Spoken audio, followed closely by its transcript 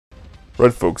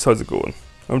Right folks, how's it going?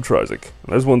 I'm Tryzick,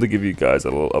 and I just wanted to give you guys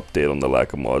a little update on the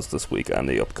lack of mods this week and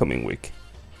the upcoming week.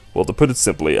 Well, to put it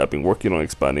simply, I've been working on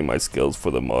expanding my skills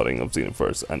for the modding of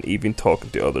Xenoverse and even talking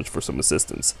to others for some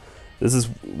assistance. This is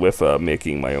with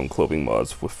making my own clothing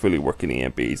mods with fully working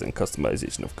EMBs and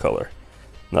customization of color.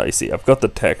 Now you see, I've got the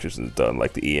textures done,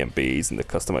 like the EMBs and the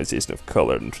customization of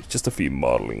color, and just a few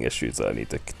modeling issues that I need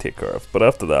to take care of, but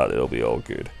after that it'll be all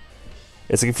good.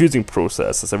 It's a confusing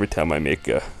process, as every time I make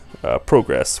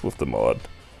progress with the mod,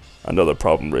 another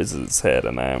problem raises its head,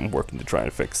 and I am working to try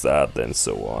and fix that, then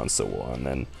so on,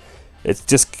 and it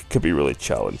just could be really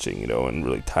challenging, and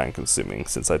really time consuming,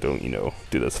 since I don't,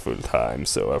 do this full time,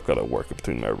 so I've got to work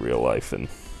between my real life and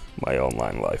my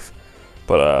online life.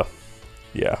 But,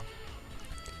 yeah.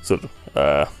 So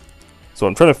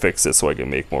I'm trying to fix this so I can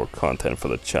make more content for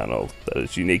the channel that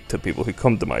is unique to people who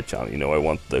come to my channel. I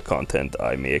want the content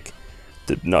I make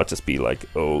to not just be like,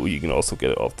 oh, you can also get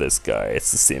it off this guy,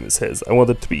 it's the same as his. I want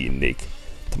it to be unique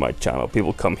to my channel.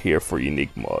 People come here for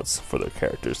unique mods for their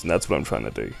characters, and that's what I'm trying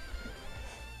to do.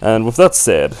 And with that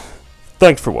said,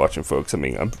 thanks for watching, folks. I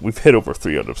mean, we've hit over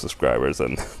 300 subscribers,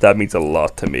 and that means a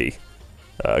lot to me.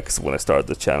 Because when I started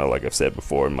the channel, like I've said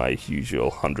before, in my usual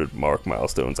 100 mark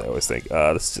milestones, I always think,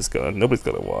 this is just nobody's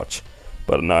gonna watch.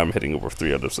 But now I'm hitting over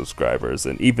 300 subscribers,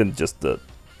 and even just the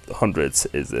hundreds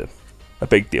is a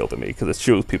big deal to me, because it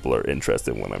shows people are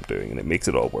interested in what I'm doing, and it makes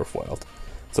it all worthwhile.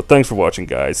 So thanks for watching,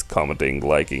 guys, commenting,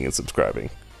 liking, and subscribing.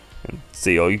 And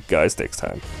see all you guys next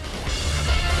time.